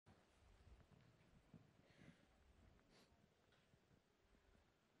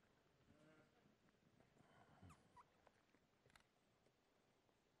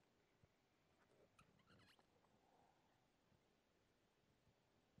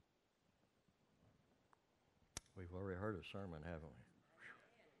We've already heard a sermon, haven't we?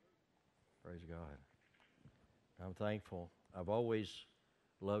 Praise God. I'm thankful. I've always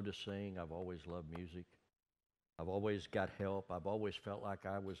loved to sing. I've always loved music. I've always got help. I've always felt like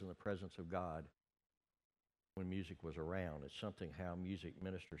I was in the presence of God when music was around. It's something how music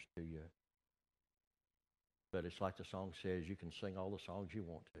ministers to you. But it's like the song says, you can sing all the songs you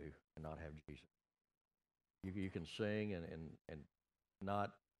want to and not have Jesus. You can sing and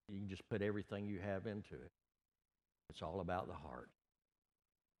not, you can just put everything you have into it. It's all about the heart.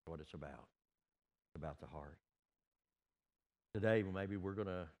 That's what it's about. It's about the heart. Today, maybe we're going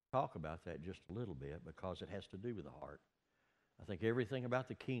to talk about that just a little bit because it has to do with the heart. I think everything about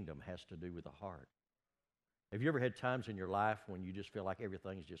the kingdom has to do with the heart. Have you ever had times in your life when you just feel like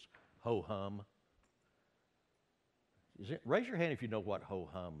everything's just ho-hum? Raise your hand if you know what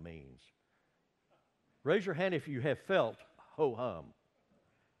ho-hum means. Raise your hand if you have felt ho-hum.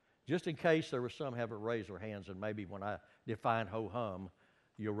 Just in case there were some who haven't raised their hands, and maybe when I define ho-hum,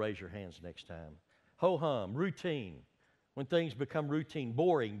 you'll raise your hands next time. Ho-hum, routine. When things become routine,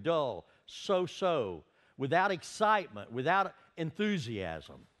 boring, dull, so-so, without excitement, without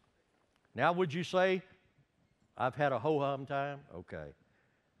enthusiasm. Now, would you say, I've had a ho-hum time? Okay.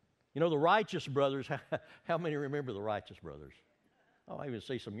 You know, the Righteous Brothers, how many remember the Righteous Brothers? Oh, I even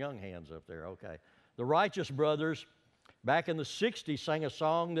see some young hands up there. Okay. The Righteous Brothers, back in the 60s, sang a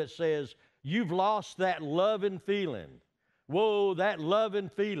song that says, you've lost that loving feeling. Whoa, that loving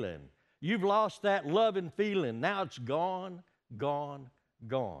feeling. You've lost that loving feeling. Now it's gone, gone,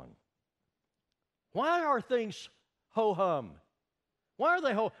 gone. Why are things ho-hum? Why are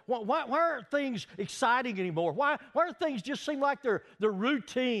they why aren't things exciting anymore? Why do things just seem like they're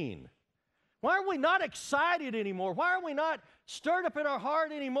routine? Why are we not excited anymore? Why are we not stirred up in our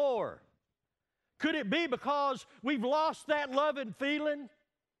heart anymore? Could it be because we've lost that loving feeling?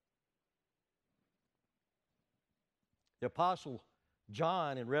 The Apostle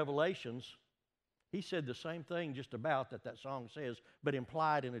John in Revelations, he said the same thing just about that song says, but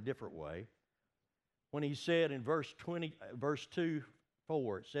implied in a different way. When he said in verse 2,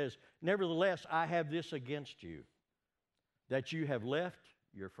 4, it says, nevertheless, I have this against you, that you have left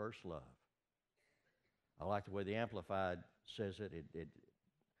your first love. I like the way the Amplified says it. It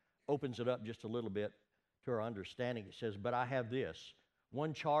opens it up just a little bit to our understanding. It says, but I have this,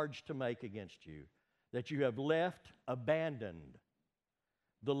 one charge to make against you, that you have left, abandoned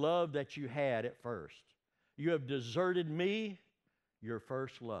the love that you had at first. You have deserted me, your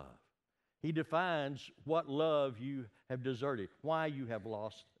first love. He defines what love you have deserted, why you have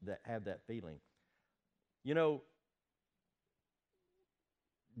lost have that feeling. You know,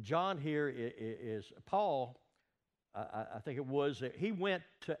 John here is Paul, I think it was, that he went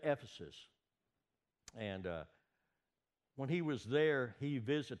to Ephesus. And when he was there, he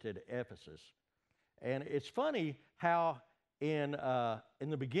visited Ephesus. And it's funny how in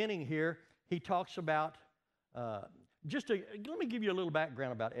the beginning here, he talks about, let me give you a little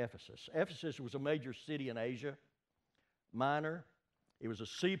background about Ephesus. Ephesus was a major city in Asia Minor. It was a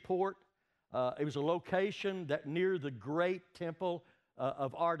seaport. It was a location that near the great temple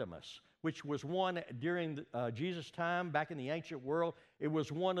of Artemis, which was one during Jesus' time back in the ancient world. It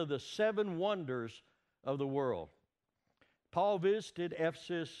was one of the 7 wonders of the world. Paul visited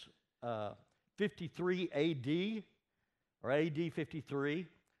Ephesus 53 A.D., or A.D. 53.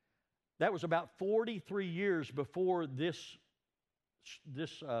 That was about 43 years before this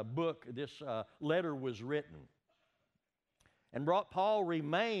letter was written. And Paul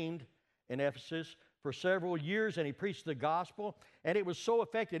remained in Ephesus for several years, and he preached the gospel, and it was so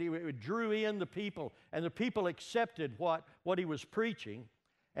effective, it drew in the people, and the people accepted what he was preaching.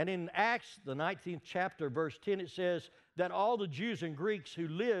 And in Acts, the 19th chapter, verse 10, it says that all the Jews and Greeks who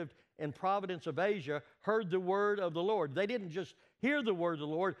lived in Providence of Asia heard the word of the Lord. They didn't just hear the word of the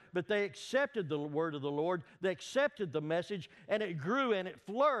Lord, but they accepted the word of the Lord. They accepted the message, and it grew and it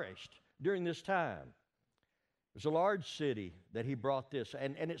flourished during this time. It was a large city that he brought this,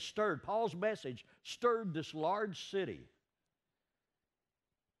 and it stirred. Paul's message stirred this large city.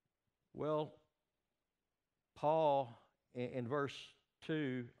 Well, Paul, in verse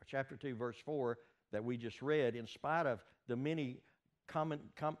 2, or chapter 2, verse 4, that we just read, in spite of the many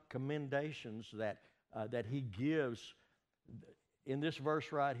commendations that he gives, in this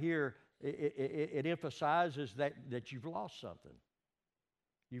verse right here, it emphasizes that you've lost something.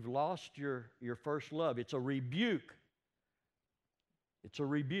 You've lost your first love. It's a rebuke. It's a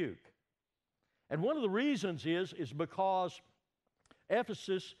rebuke. And one of the reasons is because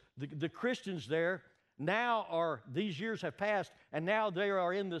Ephesus, the Christians there, now these years have passed, and now they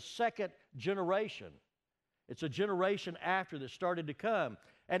are in the second generation. It's a generation after that started to come.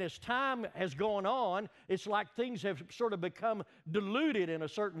 And as time has gone on, it's like things have sort of become diluted in a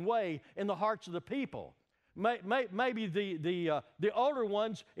certain way in the hearts of the people. Maybe the older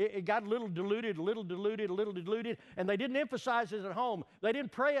ones, it got a little diluted, and they didn't emphasize it at home. They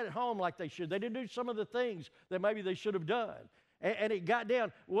didn't pray at home like they should. They didn't do some of the things that maybe they should have done. And it got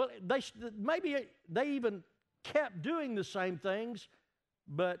down. Well, maybe they even kept doing the same things,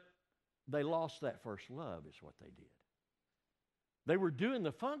 but they lost that first love is what they did. They were doing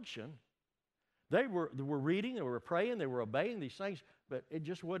the function. They were reading, they were praying, they were obeying these things, but it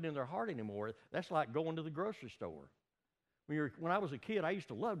just wasn't in their heart anymore. That's like going to the grocery store. When I was a kid, I used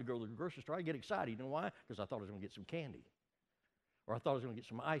to love to go to the grocery store. I'd get excited. You know why? Because I thought I was going to get some candy. Or I thought I was going to get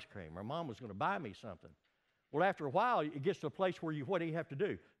some ice cream. Or Mom was going to buy me something. Well, after a while, it gets to a place where what do you have to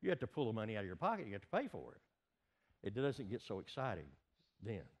do? You have to pull the money out of your pocket. You have to pay for it. It doesn't get so exciting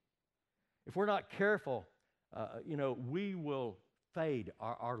then. If we're not careful, we will fade.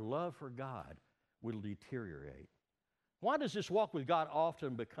 Our love for God will deteriorate. Why does this walk with God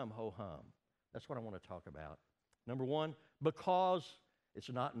often become ho-hum? That's what I want to talk about. Number one, because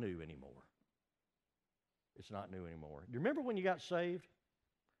it's not new anymore. It's not new anymore. Do you remember when you got saved?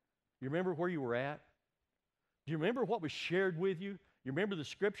 Do you remember where you were at? Do you remember what was shared with you? You remember the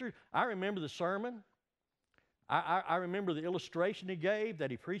scripture? I remember the sermon. I remember the illustration he gave that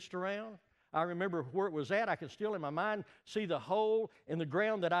he preached around. I remember where it was at. I can still in my mind see the hole in the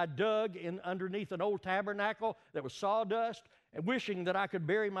ground that I dug in underneath an old tabernacle that was sawdust, and wishing that I could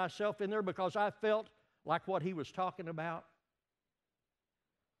bury myself in there because I felt like what he was talking about.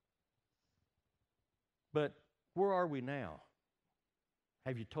 But where are we now?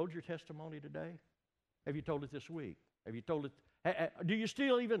 Have you told your testimony today? Have you told it this week? Have you told it? Do you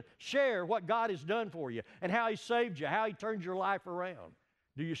still even share what God has done for you and how he saved you, how he turned your life around?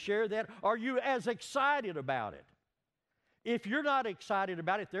 Do you share that? Are you as excited about it? If you're not excited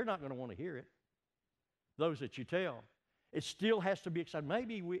about it, they're not going to want to hear it. Those that you tell. It still has to be exciting.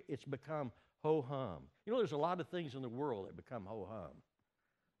 Maybe it's become ho-hum. You know, there's a lot of things in the world that become ho-hum.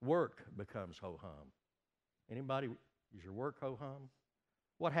 Work becomes ho-hum. Anybody, is your work ho-hum?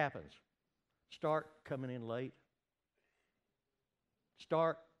 What happens? Start coming in late.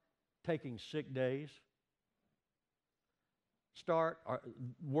 Start taking sick days.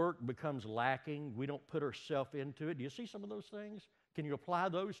 Work becomes lacking. We don't put ourselves into it. Do you see some of those things? Can you apply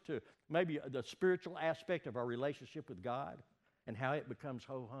those to maybe the spiritual aspect of our relationship with God and how it becomes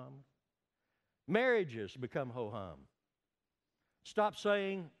ho-hum? Marriages become ho-hum. Stop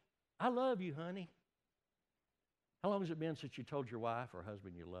saying, I love you, honey. How long has it been since you told your wife or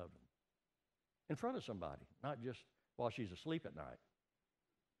husband you love them? In front of somebody, not just while she's asleep at night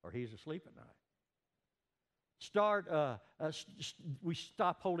or he's asleep at night. We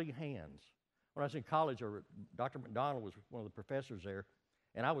stop holding hands. When I was in college, Dr. McDonald was one of the professors there,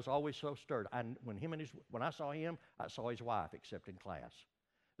 and I was always so stirred. When I saw him, I saw his wife, except in class.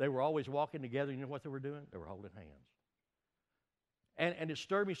 They were always walking together. You know what they were doing? They were holding hands. And it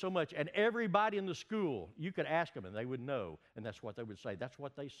stirred me so much. And everybody in the school, you could ask them, and they would know, and that's what they would say. That's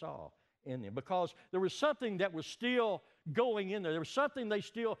what they saw in them, because there was something that was still going in there. There was something they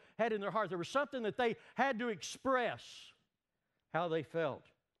still had in their heart. There was something that they had to express how they felt.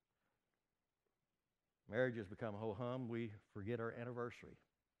 Marriages become ho-hum. We forget our anniversary.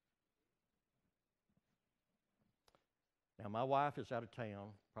 Now, my wife is out of town,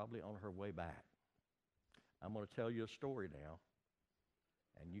 probably on her way back. I'm going to tell you a story now,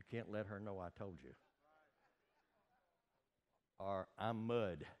 and you can't let her know I told you. Or I'm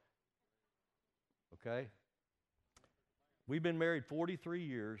mud. Okay? We've been married 43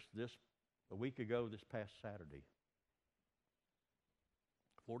 years a week ago this past Saturday.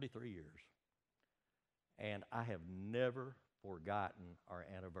 43 years. And I have never forgotten our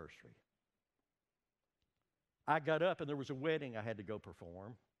anniversary. I got up and there was a wedding I had to go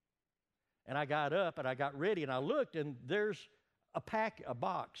perform. And I got up and I got ready and I looked and there's a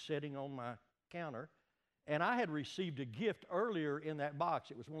box sitting on my counter. And I had received a gift earlier in that box.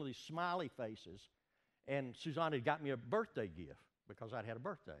 It was one of these smiley faces. And Suzanne had got me a birthday gift because I'd had a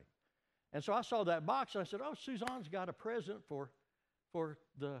birthday. And so I saw that box and I said, oh, Suzanne's got a present for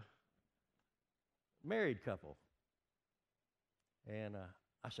the married couple. And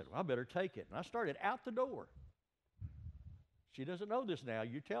I said, well, I better take it. And I started out the door. She doesn't know this now.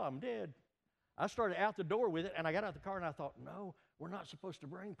 You tell I'm dead. I started out the door with it, and I got out the car, and I thought, no, we're not supposed to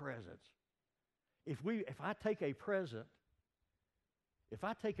bring presents. If I take a present,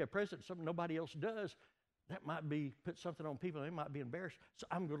 something nobody else does, that might put something on people. They might be embarrassed. So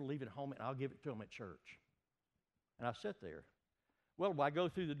I'm going to leave it at home, and I'll give it to them at church. And I sat there. Well, I go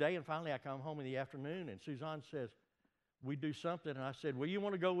through the day, and finally I come home in the afternoon, and Suzanne says, we do something. And I said, well, you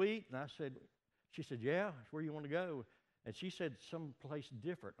want to go eat? And she said, yeah, where you want to go? And she said, someplace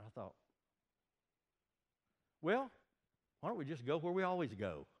different. And I thought, well, why don't we just go where we always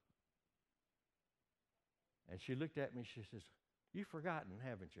go? And she looked at me, she says, you've forgotten,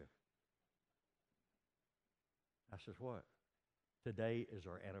 haven't you? I said, what? Today is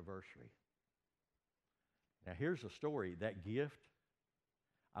our anniversary. Now, here's the story. That gift,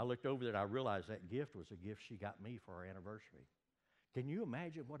 I looked over there and I realized that gift was a gift she got me for our anniversary. Can you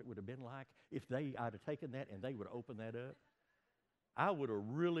imagine what it would have been like if I'd have taken that and they would have opened that up? I would have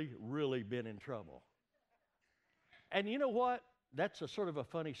really, really been in trouble. And you know what? That's a sort of a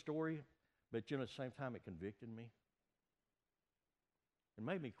funny story, but at the same time it convicted me. It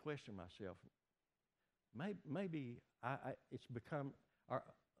made me question myself. Maybe it's become our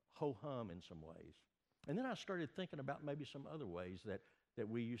ho-hum in some ways. And then I started thinking about maybe some other ways that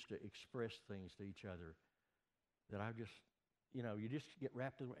we used to express things to each other that I just, you just get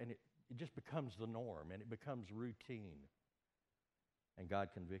wrapped in, and it just becomes the norm, and it becomes routine. And God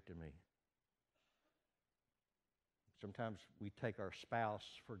convicted me. Sometimes we take our spouse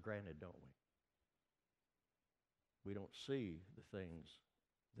for granted, don't we? We don't see the things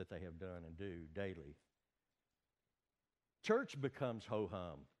that they have done and do daily. Church becomes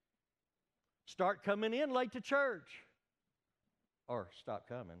ho-hum. Start coming in late to church. Or stop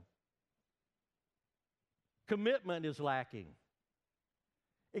coming. Commitment is lacking.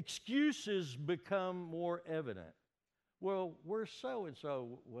 Excuses become more evident. Well, we're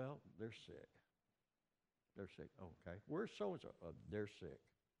so-and-so. Well, they're sick. They're sick. Okay. We're so-and-so. They're sick.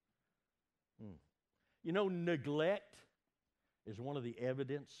 Neglect is one of the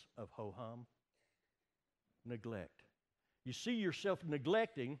evidence of ho-hum. Neglect. You see yourself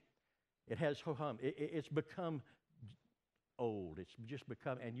neglecting, it has ho-hum. It's become old. It's just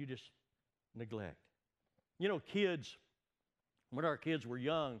become, and you just neglect. Kids, when our kids were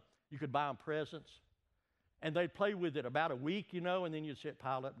young, you could buy them presents, and they'd play with it about a week, and then you'd see it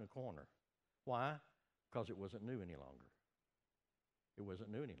piled up in the corner. Why? Because it wasn't new any longer. It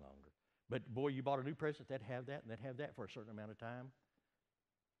wasn't new any longer. But boy, you bought a new present, they'd have that, and they'd have that for a certain amount of time.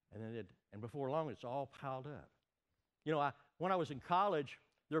 And before long, it's all piled up. When I was in college,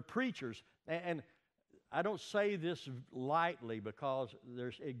 there are preachers, and I don't say this lightly because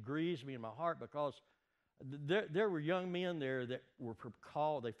it grieves me in my heart, because there were young men there that were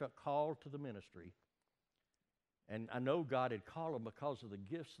called, they felt called to the ministry. And I know God had called them because of the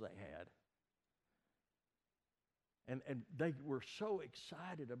gifts they had. And they were so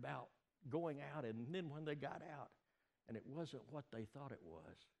excited about going out, and then when they got out, and it wasn't what they thought it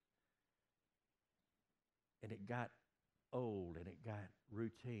was. And it got old, and it got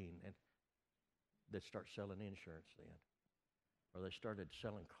routine, and they'd start selling insurance then. Or they started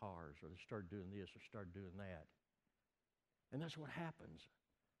selling cars, or they started doing this, or started doing that. And that's what happens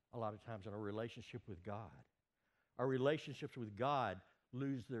a lot of times in our relationship with God. Our relationships with God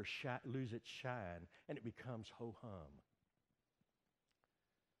lose its shine, and it becomes ho-hum.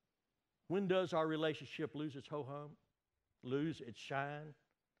 When does our relationship lose its ho-hum? Lose its shine?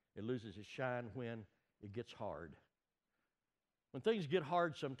 It loses its shine when it gets hard. When things get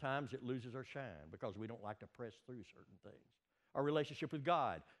hard, sometimes it loses our shine because we don't like to press through certain things. Our relationship with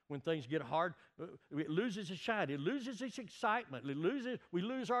God, when things get hard, it loses its shine. It loses its excitement. We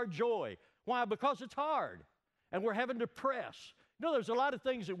lose our joy. Why? Because it's hard, and we're having to press. There's a lot of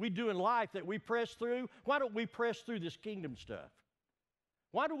things that we do in life that we press through. Why don't we press through this kingdom stuff?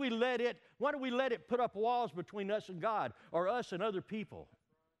 Why do we let it put up walls between us and God, or us and other people?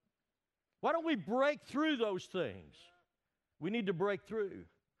 Why don't we break through those things? We need to break through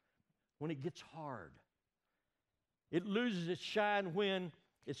when it gets hard. It loses its shine when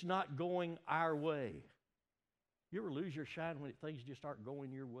it's not going our way. You ever lose your shine when things just aren't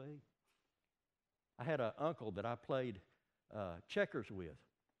going your way? I had an uncle that I played checkers with.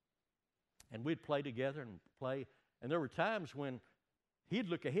 And we'd play together and play. And there were times when he'd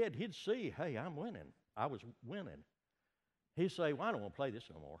look ahead, he'd see, hey, I'm winning. I was winning. He'd say, well, I don't want to play this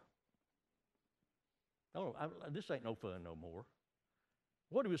no more. This ain't no fun no more.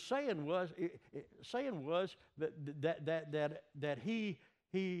 What he was saying was, that he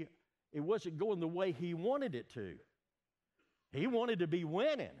it wasn't going the way he wanted it to. He wanted to be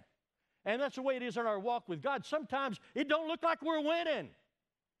winning. And that's the way it is in our walk with God. Sometimes it don't look like we're winning.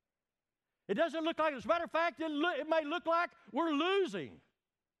 It doesn't look like, as a matter of fact, it may look like we're losing.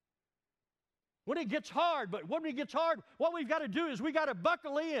 When it gets hard, but when it gets hard, what we've got to do is we've got to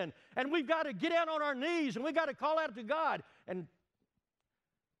buckle in, and we've got to get down on our knees, and we've got to call out to God. And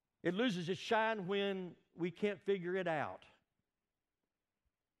it loses its shine when we can't figure it out.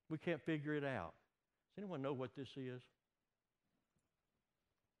 We can't figure it out. Does anyone know what this is?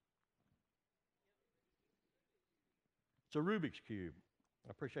 It's a Rubik's Cube.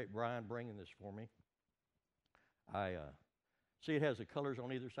 I appreciate Brian bringing this for me. I see it has the colors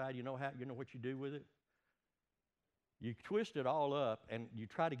on either side. You know what you do with it? You twist it all up and you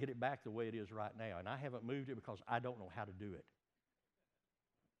try to get it back the way it is right now. And I haven't moved it because I don't know how to do it.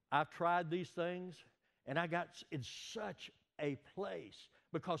 I've tried these things and I got in such a place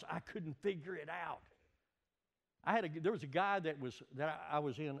because I couldn't figure it out. There was a guy that I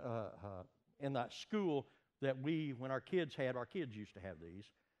was in that school that when our kids used to have these,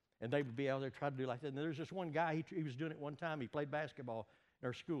 and they would be out there trying to do like that. And there's this one guy, he was doing it one time. He played basketball in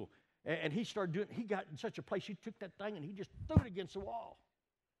our school. And he got in such a place, he took that thing and he just threw it against the wall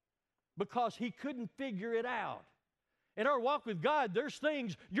because he couldn't figure it out. In our walk with God, there's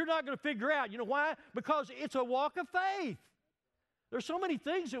things you're not going to figure out. You know why? Because it's a walk of faith. There's so many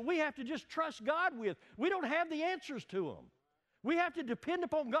things that we have to just trust God with. We don't have the answers to them. We have to depend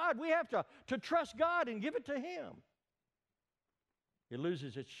upon God. We have to trust God and give it to Him. It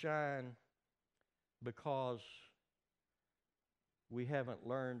loses its shine because we haven't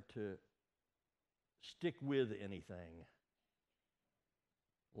learned to stick with anything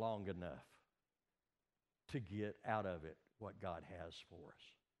long enough to get out of it what God has for us.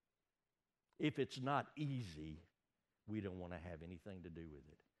 If it's not easy, we don't want to have anything to do with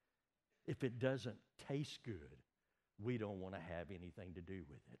it. If it doesn't taste good, we don't want to have anything to do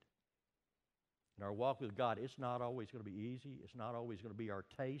with it. In our walk with God, it's not always going to be easy. It's not always going to be our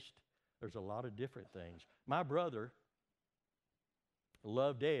taste. There's a lot of different things. My brother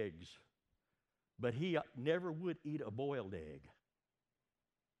loved eggs, but he never would eat a boiled egg.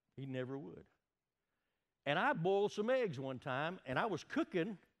 He never would. And I boiled some eggs one time, and I was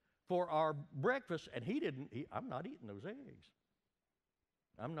cooking for our breakfast, and I'm not eating those eggs.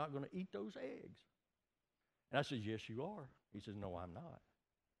 I'm not going to eat those eggs. And I said, yes, you are. He says, no, I'm not.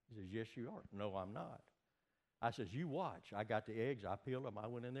 He says, yes, you are. No, I'm not. I says, you watch. I got the eggs. I peeled them. I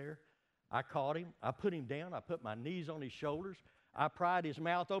went in there. I caught him. I put him down. I put my knees on his shoulders. I pried his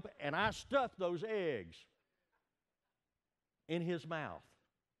mouth open, and I stuffed those eggs in his mouth.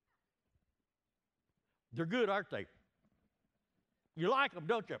 They're good, aren't they? You like them,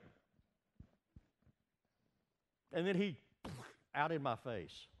 don't you? And then he out in my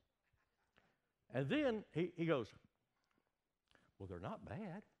face. And then he goes, well, they're not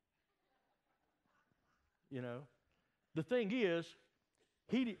bad. You know, the thing is,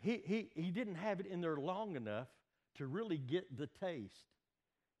 he didn't have it in there long enough to really get the taste,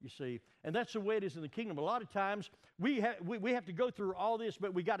 you see. And that's the way it is in the kingdom. A lot of times we have to go through all this,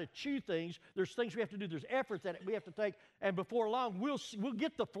 but we got to chew things. There's things we have to do. There's efforts that we have to take. And before long, we'll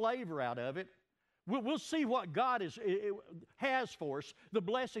get the flavor out of it. We'll see what God has for us, the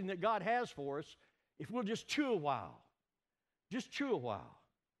blessing that God has for us, if we'll just chew a while. Just chew a while.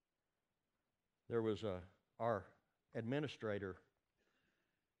 There was our administrator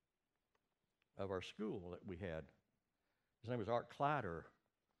of our school that we had. His name was Art Kleider.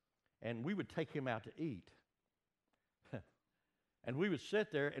 And we would take him out to eat. And we would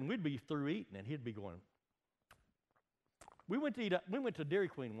sit there, and we'd be through eating, and he'd be going. We went to Dairy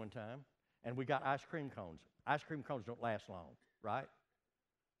Queen one time, and we got ice cream cones. Ice cream cones don't last long, right?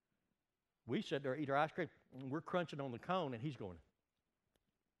 We sit there, eat our ice cream, and we're crunching on the cone, and he's going.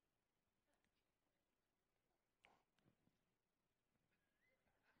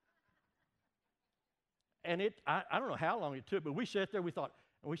 And I don't know how long it took, but we sat there, we thought,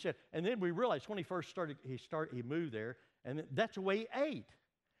 and we said, and then we realized when he first started, he moved there, and that's the way he ate.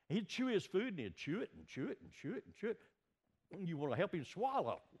 He'd chew his food, and he'd chew it, and chew it, and chew it, and chew it. And you want to help him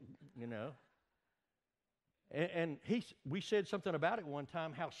swallow, you know. And we said something about it one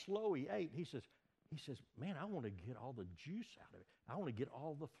time, how slow he ate. He says, man, I want to get all the juice out of it. I want to get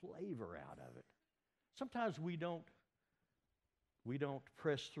all the flavor out of it. Sometimes we don't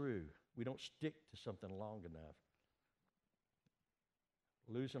press through. We don't stick to something long enough.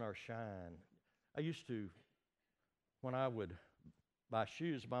 Losing our shine. I used to, when I would buy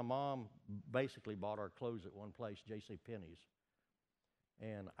shoes, my mom basically bought our clothes at one place, J.C. Penney's.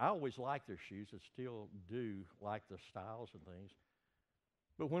 And I always liked their shoes. I still do like the styles and things.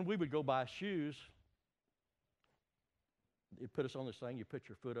 But when we would go buy shoes, it'd put us on this thing. You put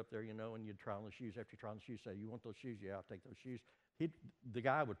your foot up there, you know, and you'd try on the shoes. After you try on the shoes, say, you want those shoes? Yeah, I'll take those shoes. The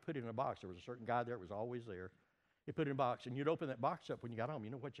guy would put it in a box. There was a certain guy there that was always there. He'd put it in a box, and you'd open that box up when you got home. You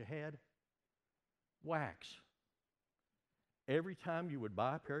know what you had? Wax. Every time you would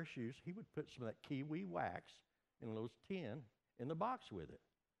buy a pair of shoes, he would put some of that kiwi wax in a little tin in the box with it.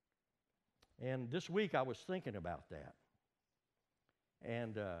 And this week I was thinking about that.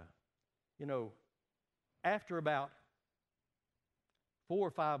 And, after about 4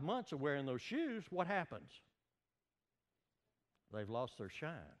 or 5 months of wearing those shoes, what happens? They've lost their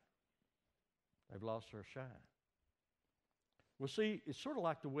shine. They've lost their shine. Well, see, it's sort of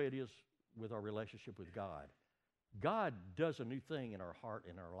like the way it is with our relationship with God. God does a new thing in our heart,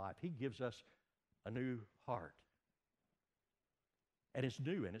 in our life. He gives us a new heart. And it's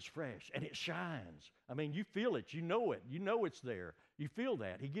new, and it's fresh, and it shines. I mean, you feel it. You know it. You know it's there. You feel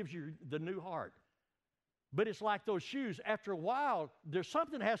that. He gives you the new heart. But it's like those shoes. After a while, there's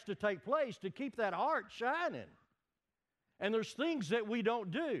something has to take place to keep that heart shining. And there's things that we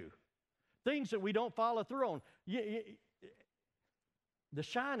don't do, things that we don't follow through on. The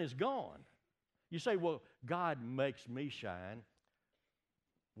shine is gone. You say, well, God makes me shine.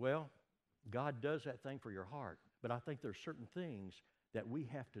 Well, God does that thing for your heart. But I think there's certain things that we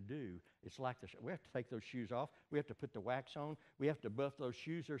have to do. It's like this. We have to take those shoes off. We have to put the wax on. We have to buff those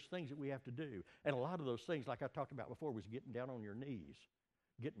shoes. There's things that we have to do. And a lot of those things, like I talked about before, was getting down on your knees,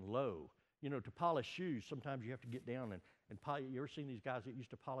 getting low. To polish shoes, sometimes you have to get down and polish. You ever seen these guys that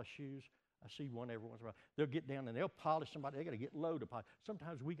used to polish shoes? I see one every once in a while. They'll get down and they'll polish somebody. They got to get low to polish.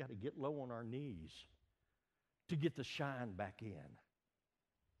 Sometimes we got to get low on our knees to get the shine back in.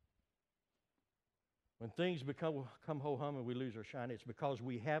 When things come ho-hum and we lose our shine, it's because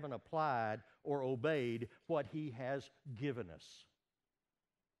we haven't applied or obeyed what He has given us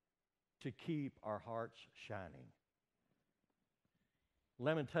to keep our hearts shining.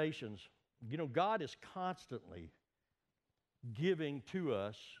 Lamentations, God is constantly giving to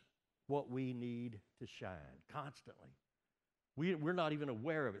us what we need to shine, constantly. We're not even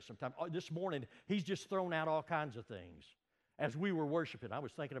aware of it sometimes. This morning, He's just thrown out all kinds of things. As we were worshiping, I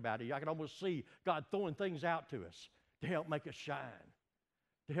was thinking about it. I could almost see God throwing things out to us to help make us shine,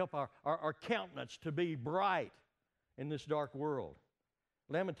 to help our countenance to be bright in this dark world.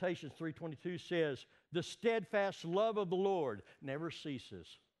 Lamentations 3:22 says, the steadfast love of the Lord never ceases.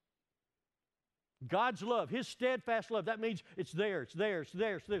 God's love, His steadfast love, that means it's there, it's there, it's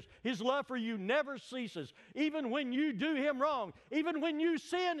there, it's there. His love for you never ceases. Even when you do Him wrong, even when you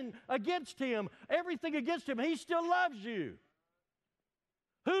sin against Him, everything against Him, He still loves you.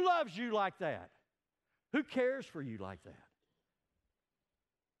 Who loves you like that? Who cares for you like that?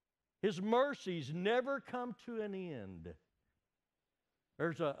 His mercies never come to an end.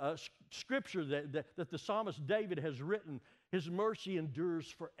 There's a scripture that the psalmist David has written. His mercy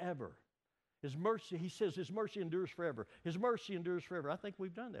endures forever. His mercy, he says, His mercy endures forever. His mercy endures forever. I think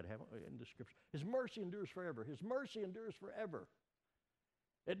we've done that, haven't we, in the scripture? His mercy endures forever. His mercy endures forever.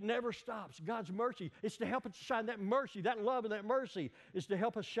 It never stops. God's mercy is to help us shine. That mercy, that love and that mercy is to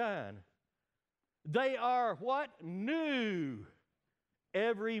help us shine. They are what? New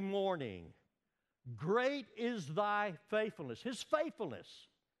every morning. Great is thy faithfulness. His faithfulness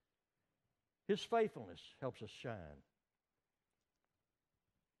helps us shine.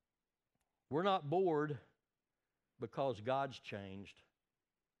 We're not bored because God's changed.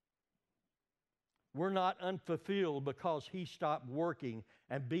 We're not unfulfilled because He stopped working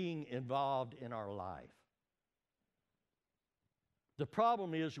and being involved in our life. The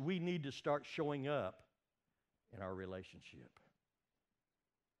problem is we need to start showing up in our relationship.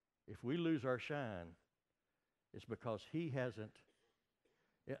 If we lose our shine, it's because He hasn't.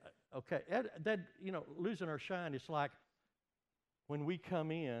 Okay, losing our shine, it's like when we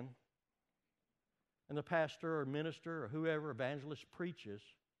come in and the pastor or minister or whoever, evangelist, preaches.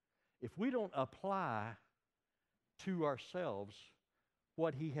 If we don't apply to ourselves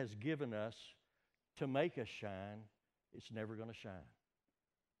what He has given us to make us shine, it's never going to shine.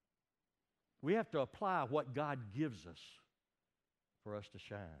 We have to apply what God gives us for us to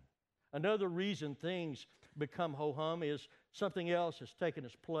shine. Another reason things become ho-hum is something else has taken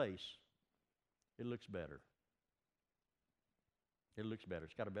its place. It looks better. It looks better.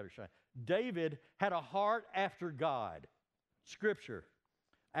 It's got a better shine. David had a heart after God. Scripture,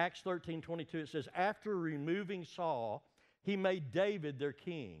 Acts 13:22, it says, after removing Saul, He made David their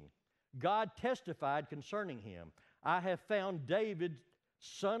king. God testified concerning him, I have found David,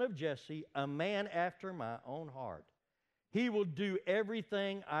 son of Jesse, a man after my own heart. He will do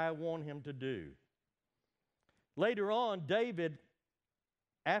everything I want him to do. Later on, David,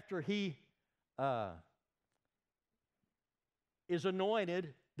 after he is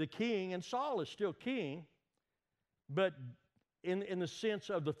anointed the king, and Saul is still king, but in the sense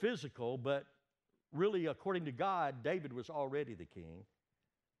of the physical, but really according to God, David was already the king.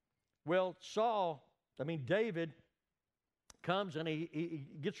 Well, David comes and he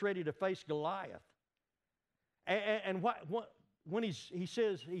gets ready to face Goliath. And when he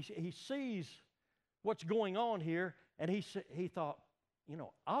says he sees what's going on here, and he thought,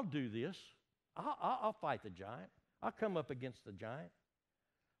 I'll do this. I'll fight the giant. I'll come up against the giant.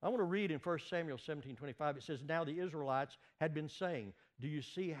 I want to read in 1 Samuel 17:25. It says, now the Israelites had been saying, do you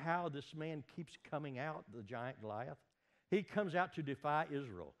see how this man keeps coming out, the giant Goliath? He comes out to defy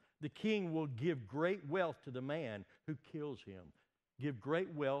Israel. The king will give great wealth to the man who kills him. Give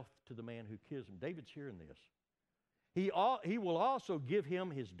great wealth to the man who kills him. David's hearing this. He will also give him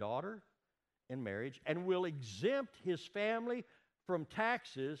his daughter in marriage and will exempt his family from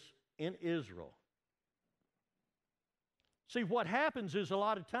taxes in Israel. See, what happens is a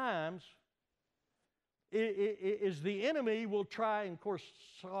lot of times is the enemy will try, and of course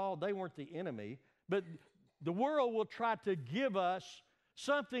Saul, they weren't the enemy, but the world will try to give us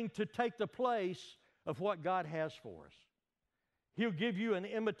something to take the place of what God has for us. He'll give you an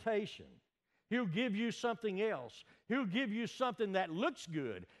imitation. He'll give you something else. He'll give you something that looks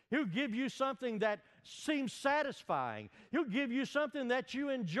good. He'll give you something that seems satisfying. He'll give you something that you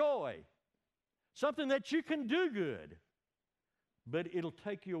enjoy, something that you can do good. But it'll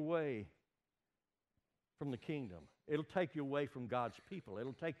take you away from the kingdom. It'll take you away from God's people.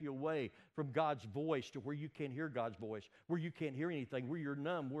 It'll take you away from God's voice to where you can't hear God's voice, where you can't hear anything, where you're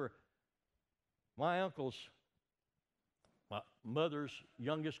numb, where my uncle's, my mother's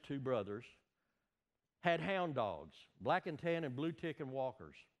youngest two brothers had hound dogs, black and tan and blue tick and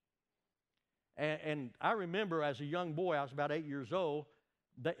walkers. And I remember as a young boy, I was about 8 years old,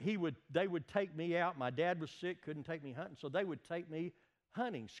 that they would take me out. My dad was sick, couldn't take me hunting, so they would take me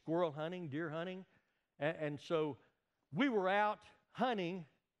hunting, squirrel hunting, deer hunting. And so we were out hunting,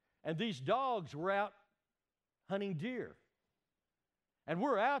 and these dogs were out hunting deer. And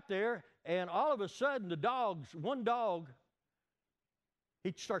we're out there, and all of a sudden one dog,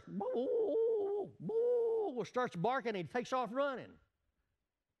 he starts, starts barking, and he takes off running.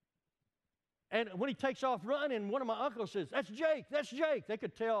 And when he takes off running, one of my uncles says, that's Jake, that's Jake. They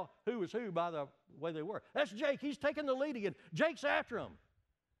could tell who was who by the way they were. That's Jake, he's taking the lead again. Jake's after him.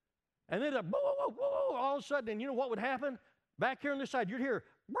 And then all of a sudden, and you know what would happen? Back here on this side, you'd hear,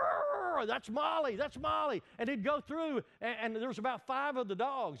 that's Molly, that's Molly. And he'd go through, and there was about 5 of the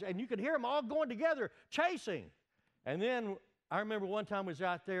dogs, and you could hear them all going together, chasing. And then I remember one time I was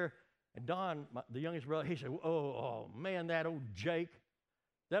out there, and Don, the youngest brother, he said, oh man, that old Jake,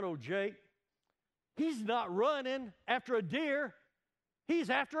 he's not running after a deer. He's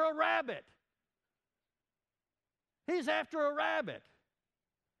after a rabbit. He's after a rabbit.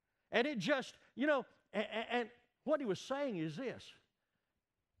 And it just, and what he was saying is this.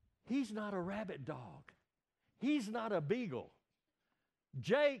 He's not a rabbit dog. He's not a beagle.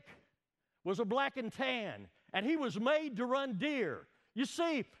 Jake was a black and tan, and he was made to run deer. You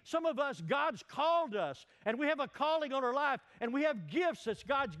see, some of us, God's called us, and we have a calling on our life, and we have gifts that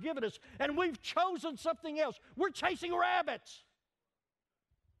God's given us, and we've chosen something else. We're chasing rabbits.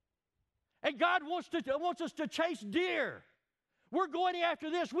 And God wants us to chase deer. We're going after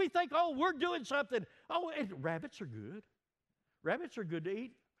this. We think, we're doing something. And rabbits are good. Rabbits are good to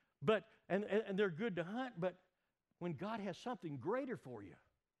eat, and they're good to hunt, but when God has something greater for you,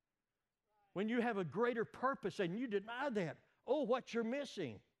 when you have a greater purpose and you deny that, what you're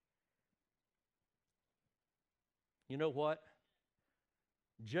missing. You know what?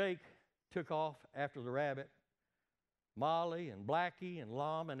 Jake took off after the rabbit. Molly and Blackie and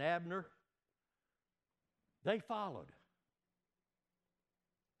Lom and Abner, they followed.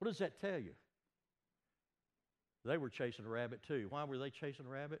 What does that tell you? They were chasing a rabbit too. Why were they chasing a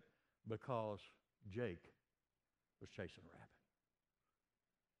rabbit? Because Jake was chasing a rabbit.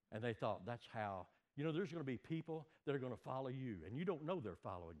 And they thought, that's how. There's going to be people that are going to follow you, and you don't know they're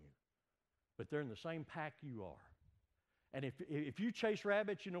following you, but they're in the same pack you are. And if you chase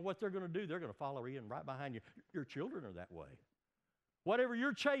rabbits, you know what they're going to do? They're going to follow in right behind you. Your children are that way. Whatever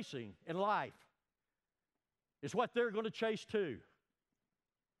you're chasing in life is what they're going to chase too.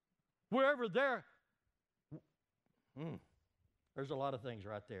 Wherever there's a lot of things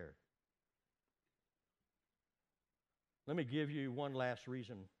right there. Let me give you one last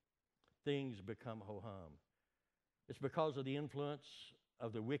reason things become ho-hum. It's because of the influence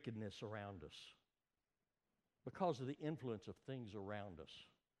of the wickedness around us. Because of the influence of things around us.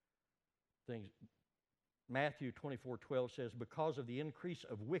 Matthew 24:12 says, because of the increase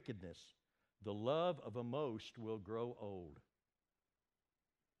of wickedness, the love of a most will grow old.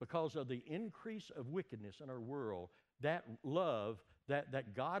 Because of the increase of wickedness in our world, that love,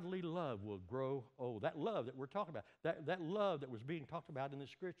 that godly love will grow old. That love that we're talking about, that love that was being talked about in the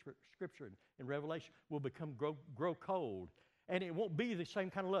scripture in Revelation will grow cold. And it won't be the same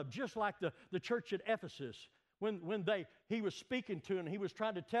kind of love. Just like the church at Ephesus, when he was speaking to them, he was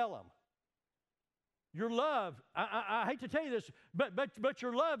trying to tell them, Your love, I hate to tell you this, but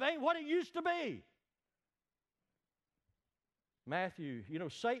your love ain't what it used to be. Matthew,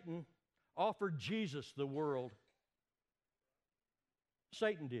 Satan offered Jesus the world.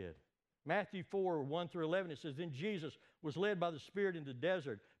 Satan did. Matthew 4, 1 through 11, it says, Then Jesus was led by the Spirit into the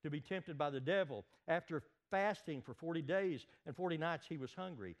desert to be tempted by the devil. After fasting for 40 days and 40 nights, he was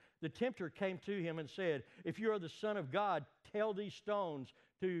hungry. The tempter came to him and said, If you are the Son of God, tell these stones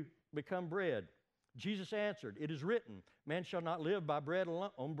to become bread. Jesus answered, It is written, Man shall not live by bread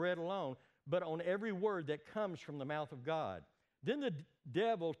alone, but on every word that comes from the mouth of God. Then the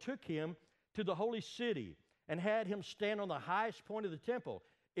devil took him to the holy city and had him stand on the highest point of the temple.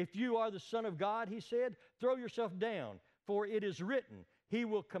 If you are the Son of God, he said, throw yourself down, for it is written, He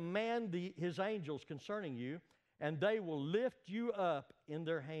will command His angels concerning you, and they will lift you up in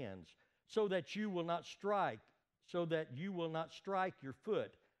their hands, so that you will not strike your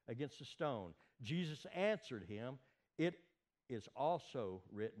foot against a stone. Jesus answered him, It is also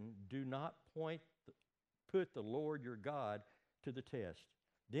written, Do not put the Lord your God to the test.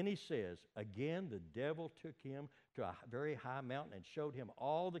 Then he says, Again the devil took him to a very high mountain and showed him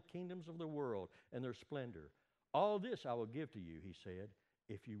all the kingdoms of the world and their splendor. All this I will give to you, he said,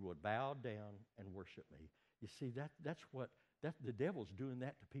 if you will bow down and worship me. You see, that's what the devil's doing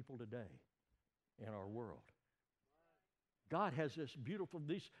that to people today in our world. God has this beautiful,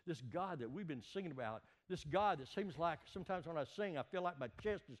 this God that we've been singing about, this God that seems like sometimes when I sing, I feel like my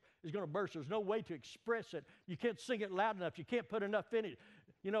chest is going to burst. There's no way to express it. You can't sing it loud enough. You can't put enough in it.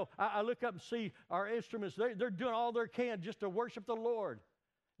 I look up and see our instruments. They're doing all they can just to worship the Lord.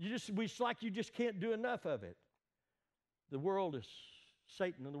 It's like you just can't do enough of it.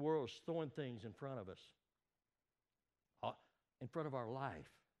 Satan and the world is throwing things in front of us, in front of our life.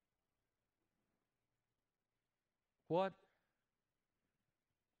 What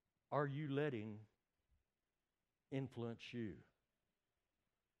are you letting influence you?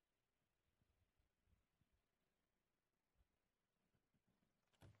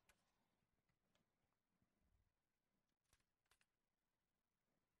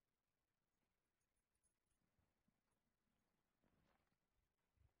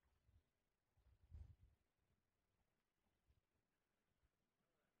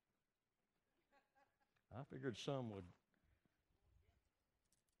 I figured some would.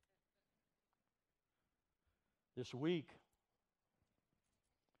 This week,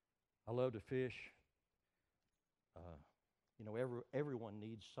 I love to fish. Everyone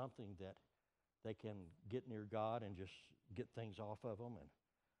needs something that they can get near God and just get things off of them and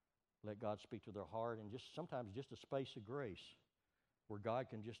let God speak to their heart, and sometimes just a space of grace where God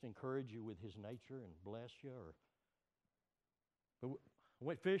can just encourage you with His nature and bless you. But I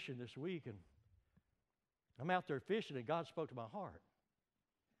went fishing this week, and I'm out there fishing, and God spoke to my heart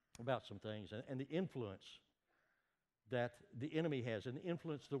about some things and the influence that the enemy has and the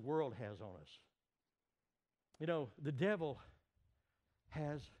influence the world has on us. The devil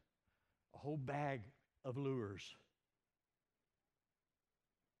has a whole bag of lures.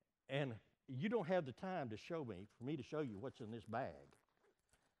 And you don't have the time for me to show you what's in this bag.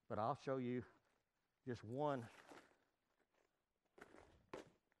 But I'll show you just one.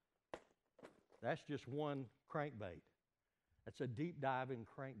 That's just one crankbait. That's a deep diving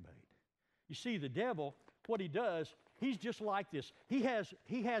crankbait. You see, the devil, what he does, he's just like this. He has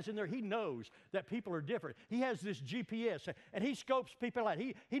in there, he knows that people are different. He has this GPS, and he scopes people out.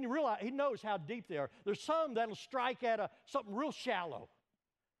 He knows how deep they are. There's some that'll strike at something real shallow.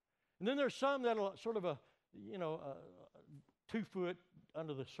 And then there's some that'll sort of 2 foot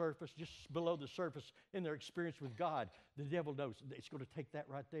under the surface, just below the surface in their experience with God. The devil knows it's going to take that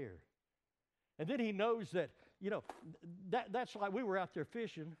right there. And then he knows that, that's like we were out there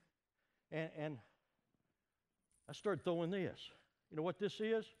fishing, and I started throwing this. You know what this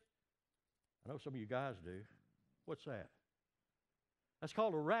is? I know some of you guys do. What's that? That's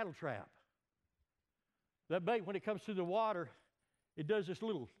called a rattle trap. That bait, when it comes through the water, it does this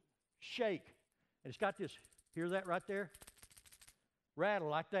little shake. And it's got this, hear that right there? Rattle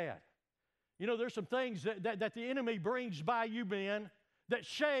like that. There's some things that the enemy brings by you, men, that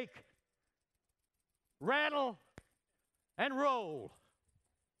shake, rattle, and roll.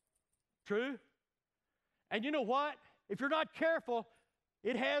 True? And you know what? If you're not careful,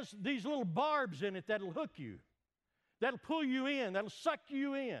 it has these little barbs in it that'll hook you, that'll pull you in, that'll suck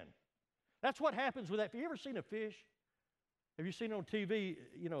you in. That's what happens with that. Have you ever seen a fish? Have you seen it on TV?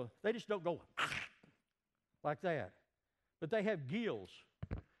 They just don't go like that. But they have gills.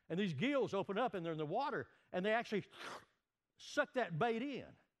 And these gills open up and they're in the water, and they actually suck that bait in.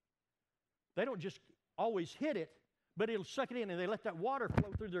 They don't just always hit it, but it'll suck it in, and they let that water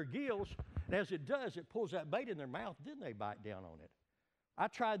flow through their gills, And as it does, it pulls that bait in their mouth, then they bite down on it. I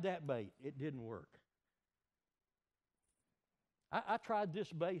tried that bait. It didn't work. I tried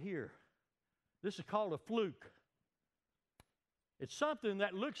this bait here. This is called a fluke. It's something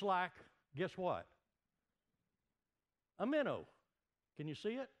that looks like, guess what? A minnow. Can you see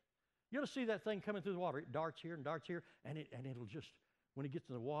it? You ought to see that thing coming through the water. It darts here and darts here, and it'll just, when it gets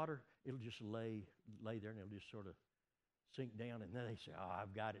in the water, it'll just lay there, and it'll just sort of sink down, and then they say, oh,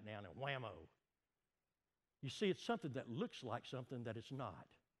 I've got it now, and whammo. You see, it's something that looks like something that it's not.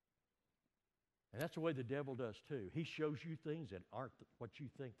 And that's the way the devil does too. He shows you things that aren't what you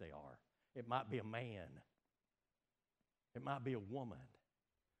think they are. It might be a man. It might be a woman.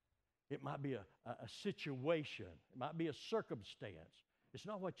 It might be a situation. It might be a circumstance. It's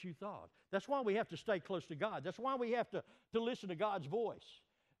not what you thought. That's why we have to stay close to God. That's why we have to listen to God's voice.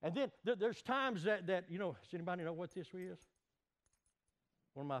 And then there's times that, does anybody know what this is?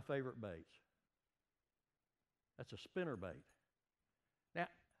 One of my favorite baits. That's a spinner bait. Now,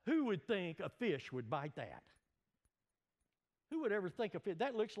 who would think a fish would bite that? Who would ever think a fish?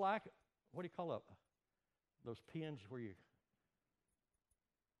 That looks like, what do you call those pins where you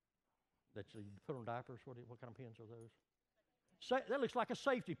put on diapers? What kind of pins are those? That looks like a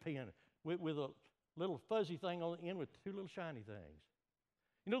safety pin with a little fuzzy thing on the end with two little shiny things.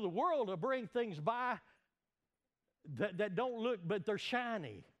 You know, the world will bring things by that don't look, but they're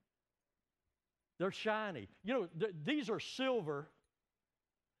shiny. They're shiny. You know, these are silver,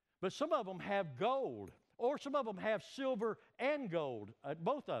 but some of them have gold, or some of them have silver and gold,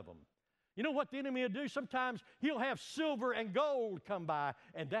 both of them. You know what the enemy will do? Sometimes he'll have silver and gold come by,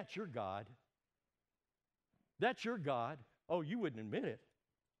 and that's your God. That's your God. Oh, you wouldn't admit it.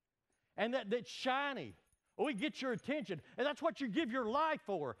 And that's shiny. Oh, it gets your attention. And that's what you give your life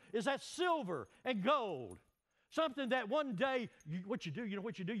for, is that silver and gold. Something that one day, you know what you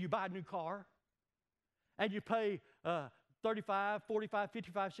do? You buy a new car, and you pay $35, $45,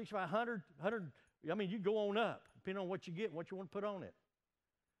 $55, $65, $100. I mean, you go on up, depending on what you get and what you want to put on it.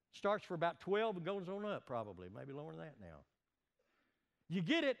 Starts for about 12 and goes on up probably, maybe lower than that now. You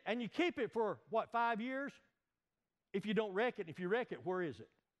get it, and you keep it for, 5 years? If you don't wreck it, if you wreck it, where is it?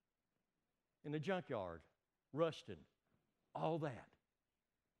 In the junkyard, rusting, all that.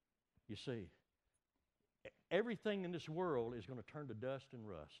 You see, everything in this world is going to turn to dust and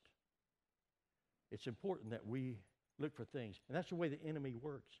rust. It's important that we look for things, and that's the way the enemy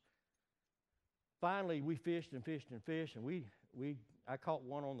works. Finally, we fished and fished and fished, and I caught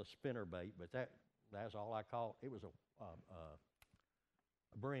one on the spinner bait, but that's all I caught. It was a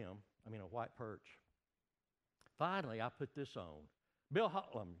white perch. Finally, I put this on. Bill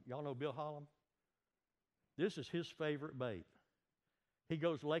Hollum, y'all know Bill Hollum? This is his favorite bait. He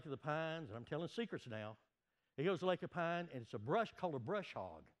goes to Lake of the Pines, and I'm telling secrets now. He goes to Lake of Pine, and it's a brush called a brush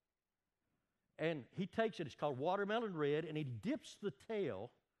hog. And he takes it, it's called watermelon red, and he dips the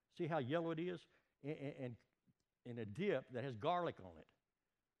tail, see how yellow it is, in a dip that has garlic on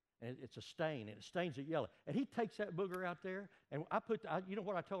it. And it's a stain, and it stains it yellow. And he takes that booger out there, and you know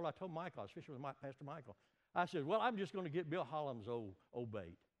what I told Michael, I was fishing with Pastor Michael. I said, well, I'm just going to get Bill Hollum's old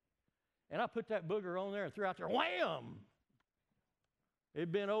bait. And I put that booger on there and threw out there, wham!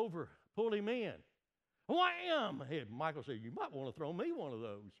 It bent over, pulled him in. Wham! Hey, Michael said, you might want to throw me one of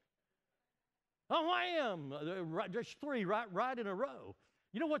those. Oh, wham! Just three right in a row.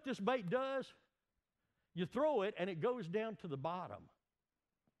 You know what this bait does? You throw it, and it goes down to the bottom.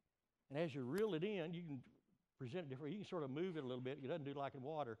 And as you reel it in, you can present it different. You can sort of move it a little bit. It doesn't do like in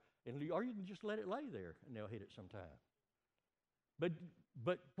water. Or you can just let it lay there, and they'll hit it sometime.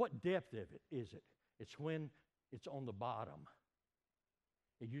 But what depth of it is it? It's when it's on the bottom.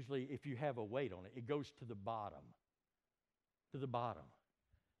 It usually, if you have a weight on it, it goes to the bottom. To the bottom.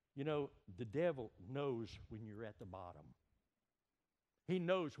 You know, the devil knows when you're at the bottom. He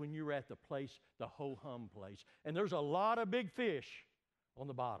knows when you're at the place, the ho-hum place. And there's a lot of big fish on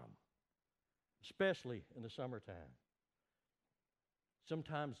the bottom, especially in the summertime.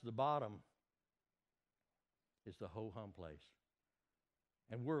 Sometimes the bottom is the ho-hum place.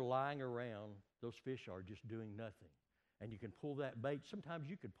 And we're lying around, those fish are just doing nothing. And you can pull that bait. Sometimes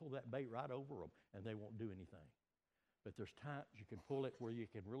you can pull that bait right over them, and they won't do anything. But there's times you can pull it where you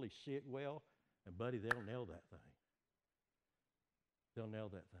can really see it well, and buddy, they'll nail that thing. They'll nail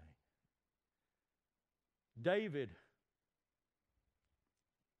that thing. David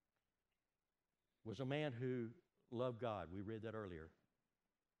was a man who loved God. We read that earlier.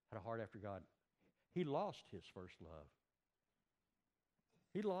 Had a heart after God. He lost his first love.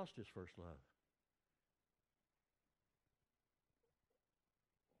 He lost his first love.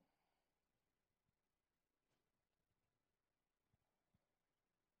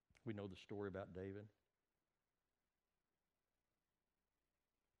 We know the story about David.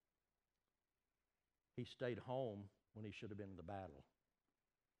 He stayed home when he should have been in the battle.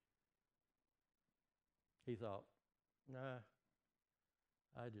 He thought, nah,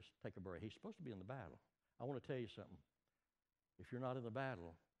 I just take a break. He's supposed to be in the battle. I want to tell you something. If you're not in the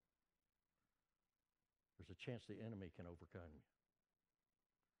battle, there's a chance the enemy can overcome you.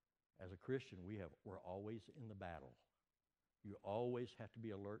 As a Christian, we're always in the battle. You always have to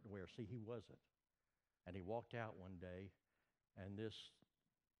be alert and aware. See, he wasn't. And he walked out one day, and this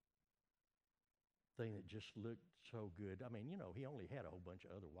thing that just looked so good. I mean, you know, he only had a whole bunch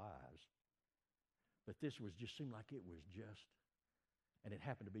of other wives. But this just seemed like it was just, and it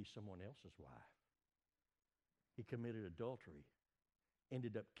happened to be someone else's wife. He committed adultery,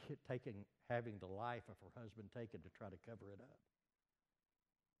 ended up having the life of her husband taken to try to cover it up.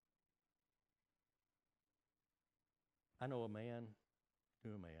 I know a man,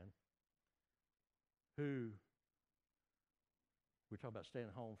 knew a man, who, we're talking about staying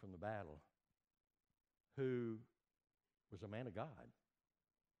home from the battle, who was a man of God.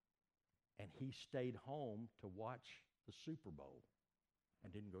 And he stayed home to watch the Super Bowl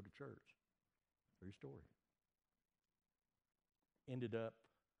and didn't go to church. True story. Ended up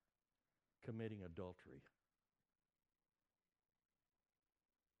committing adultery.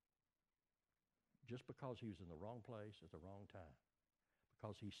 Just because he was in the wrong place at the wrong time.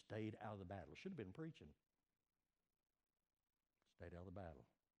 Because he stayed out of the battle. Should have been preaching. Stayed out of the battle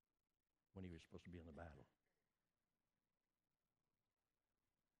when he was supposed to be in the battle.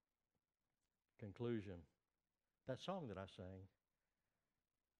 Conclusion. That song that I sang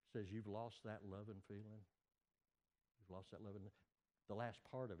says, you've lost that loving feeling. You've lost that loving. The last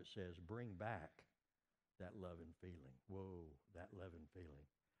part of it says, bring back that loving feeling. Whoa, that loving feeling.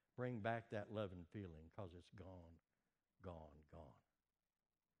 Bring back that loving feeling, because it's gone, gone, gone.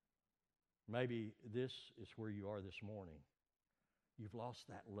 Maybe this is where you are this morning. You've lost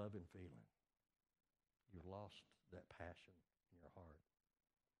that loving feeling. You've lost that passion in your heart.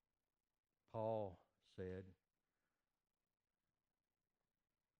 Paul said,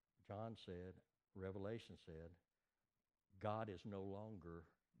 John said, Revelation said, God is no longer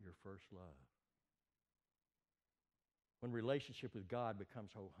your first love. When relationship with God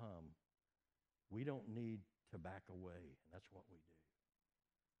becomes ho-hum, we don't need to back away, and that's what we do.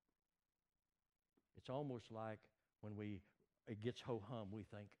 It's almost like when it gets ho-hum, we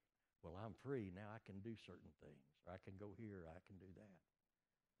think, well, I'm free, now I can do certain things, or I can go here, or I can do that.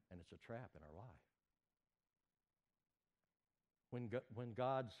 And it's a trap in our life.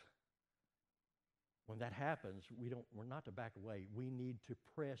 When that happens, we're not to back away. We need to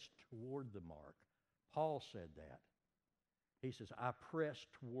press toward the mark. Paul said that. He says, I press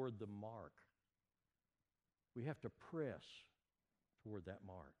toward the mark. We have to press toward that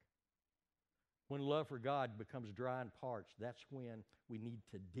mark. When love for God becomes dry and parched, that's when we need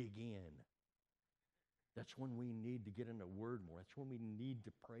to dig in. That's when we need to get in the Word more. That's when we need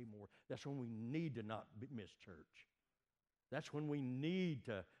to pray more. That's when we need to not miss church. That's when we need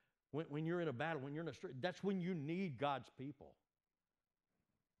to, when you're in a battle, when you're in a street, that's when you need God's people.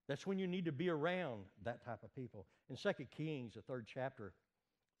 That's when you need to be around that type of people. In 2 Kings, the 3rd chapter,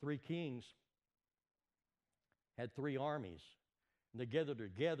 3 kings had 3 armies. And they gathered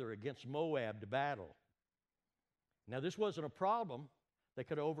together against Moab to battle. Now, this wasn't a problem. They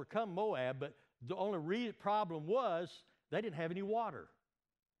could have overcome Moab, but the only problem was they didn't have any water.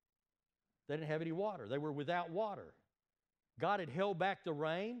 They didn't have any water. They were without water. God had held back the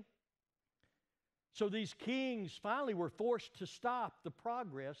rain. So these kings finally were forced to stop the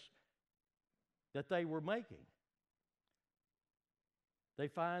progress that they were making. They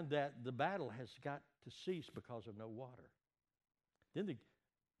find that the battle has got to cease because of no water. Then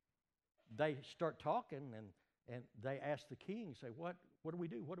they start talking, and they ask the king, say, what do we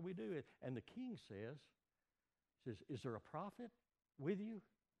do? What do we do? And the king says, is there a prophet with you?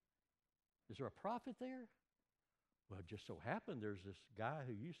 Is there a prophet there? Well, it just so happened there's this guy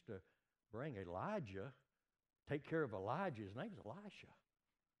who used to bring Elijah, take care of Elijah. His name's Elisha.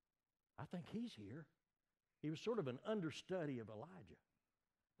 I think he's here. He was sort of an understudy of Elijah.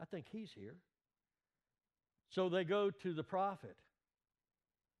 I think he's here. So they go to the prophet,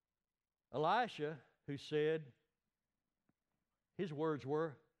 Elisha, who said, his words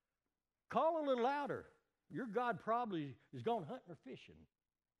were, call a little louder. Your God probably is gone hunting or fishing.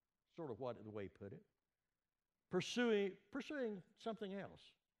 Sort of the way he put it. Pursuing something else.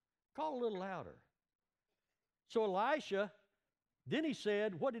 Call a little louder. So Elisha, then he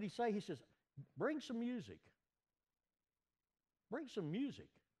said, what did he say? He says, bring some music. Bring some music.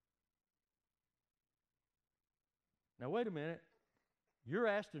 Now, wait a minute. You're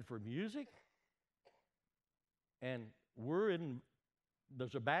asking for music, and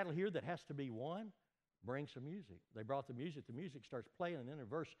there's a battle here that has to be won. Bring some music. They brought the music. The music starts playing, and then in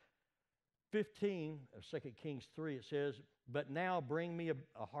verse 15 of 2 Kings 3, it says, "But now bring me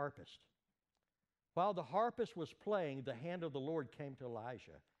a harpist." While the harpist was playing, the hand of the Lord came to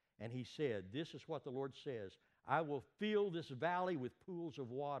Elijah, and he said, "This is what the Lord says, I will fill this valley with pools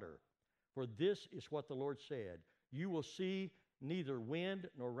of water. For this is what the Lord said, you will see neither wind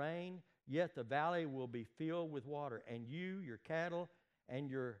nor rain, yet the valley will be filled with water, and you, your cattle, and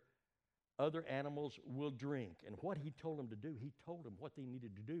your other animals will drink." And what he told them to do, he told them what they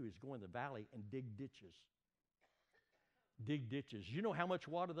needed to do is go in the valley and dig ditches. Dig ditches. You know how much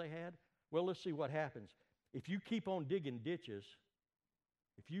water they had? Well, let's see what happens. If you keep on digging ditches,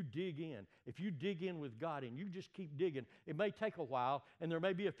 if you dig in with God and you just keep digging, it may take a while and there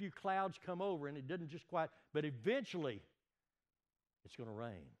may be a few clouds come over and it doesn't just quite, but eventually it's going to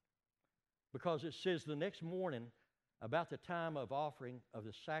rain. Because it says the next morning, about the time of offering of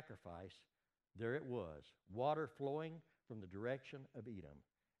the sacrifice, there it was, water flowing from the direction of Edom,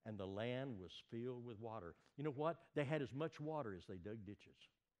 and the land was filled with water. You know what? They had as much water as they dug ditches.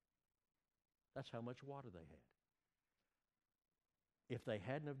 That's how much water they had. If they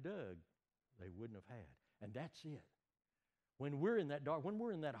hadn't have dug, they wouldn't have had. And that's it. When we're in that dark, when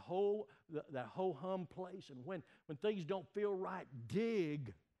we're in that ho-hum place, and when things don't feel right,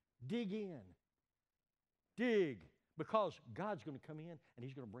 dig in. Dig. Because God's going to come in and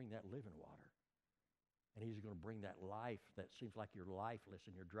He's going to bring that living water. And He's going to bring that life that seems like you're lifeless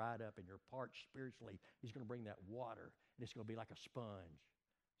and you're dried up and you're parched spiritually. He's going to bring that water, and it's going to be like a sponge,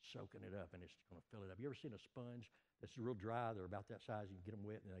 soaking it up, and it's going to fill it up. You ever seen a sponge that's real dry? They're about that size. You can get them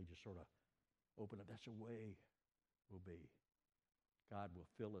wet, and they just sort of open up. That's the way we'll be. God will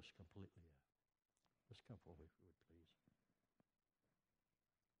fill us completely up. Let's come forward, if you would, please.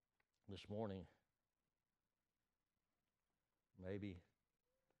 This morning, maybe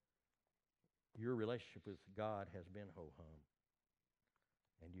your relationship with God has been ho-hum,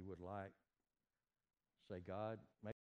 and you would like, say, God, maybe